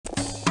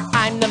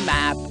I'm the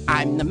map.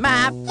 I'm the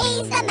map.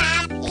 He's the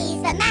map.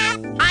 He's the map.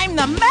 I'm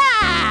the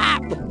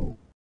map.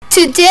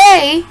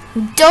 Today,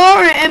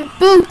 Dora and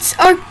Boots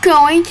are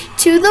going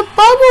to the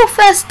Bubble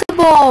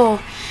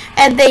Festival,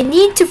 and they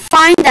need to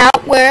find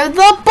out where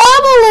the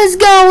bubble is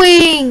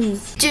going.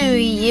 Do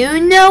you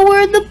know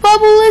where the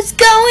bubble is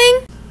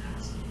going?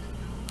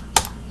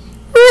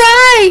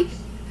 Right!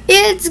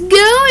 It's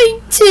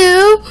going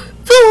to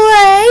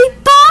Play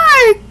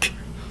Park!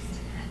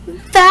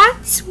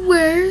 That's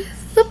where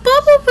the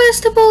Bubble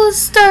Festival is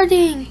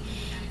starting.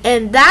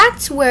 And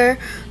that's where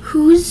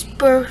whose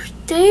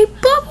birthday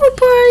bubble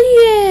party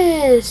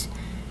is.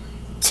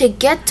 To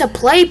get to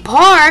Play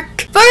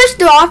Park,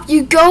 first off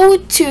you go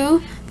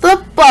to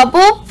the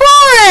Bubble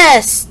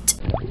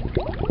Forest.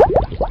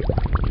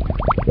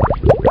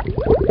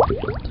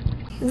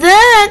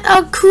 Then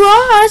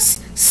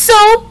across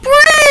Salt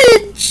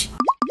Bridge.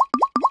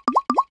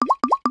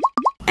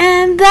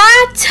 And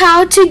that's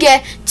how to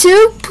get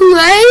to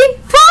Play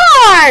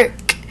Park.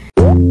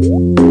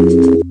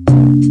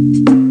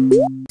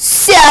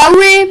 So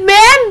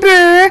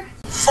remember,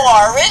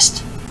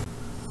 Forest,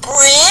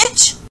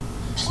 Bridge,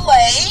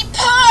 Play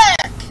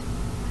Park.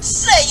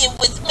 Say it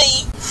with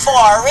me.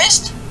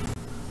 Forest,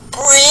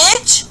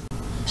 Bridge,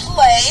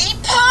 Play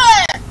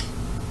Park.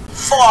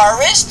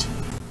 Forest,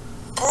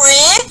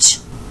 Bridge,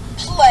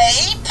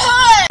 Play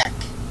Park.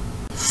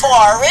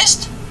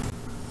 Forest,